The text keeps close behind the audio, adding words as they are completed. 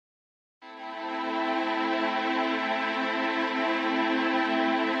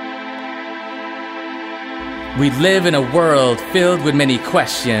We live in a world filled with many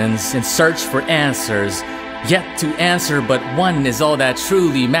questions in search for answers, yet to answer but one is all that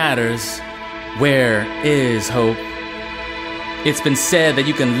truly matters. Where is hope? It's been said that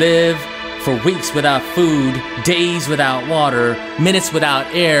you can live for weeks without food, days without water, minutes without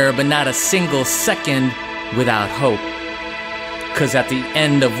air, but not a single second without hope. 'Cause at the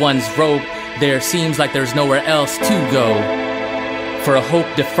end of one's rope, there seems like there's nowhere else to go. For a hope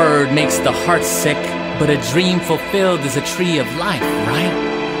deferred makes the heart sick, but a dream fulfilled is a tree of life, right?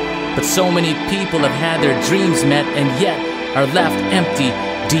 But so many people have had their dreams met and yet are left empty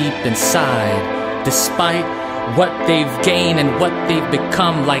deep inside, despite what they've gained and what they've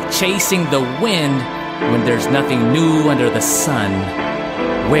become, like chasing the wind when there's nothing new under the sun.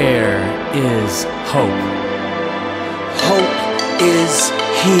 Where is hope? Hope is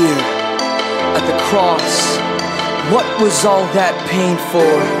here at the cross. What was all that pain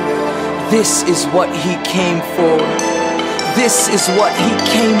for? This is what he came for. This is what he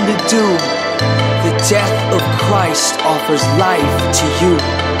came to do. The death of Christ offers life to you.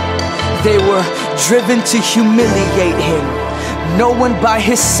 They were driven to humiliate him. No one by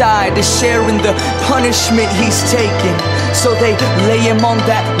his side to share in the punishment he's taken. So they lay him on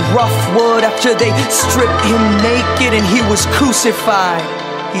that rough wood after they stripped him naked and he was crucified.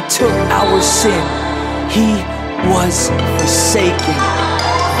 He took our sin. He was forsaken.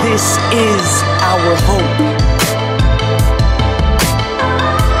 This is our hope.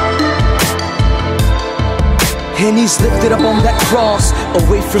 And he's lifted up on that cross,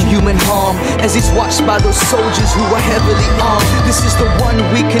 away from human harm, as he's watched by those soldiers who are heavily armed. This is the one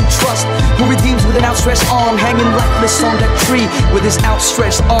we can trust, who redeems with an outstretched arm, hanging lifeless on that tree with his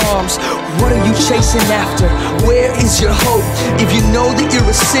outstretched arms. What are you chasing after? Where is your hope? If you know that you're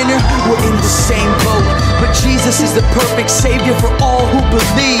a sinner, we're in the same boat. But Jesus is the perfect Savior for all who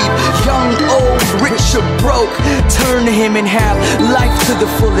believe. Young, old, rich or broke, turn to him and have life to the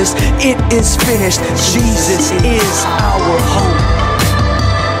fullest. It is finished. Jesus is our hope.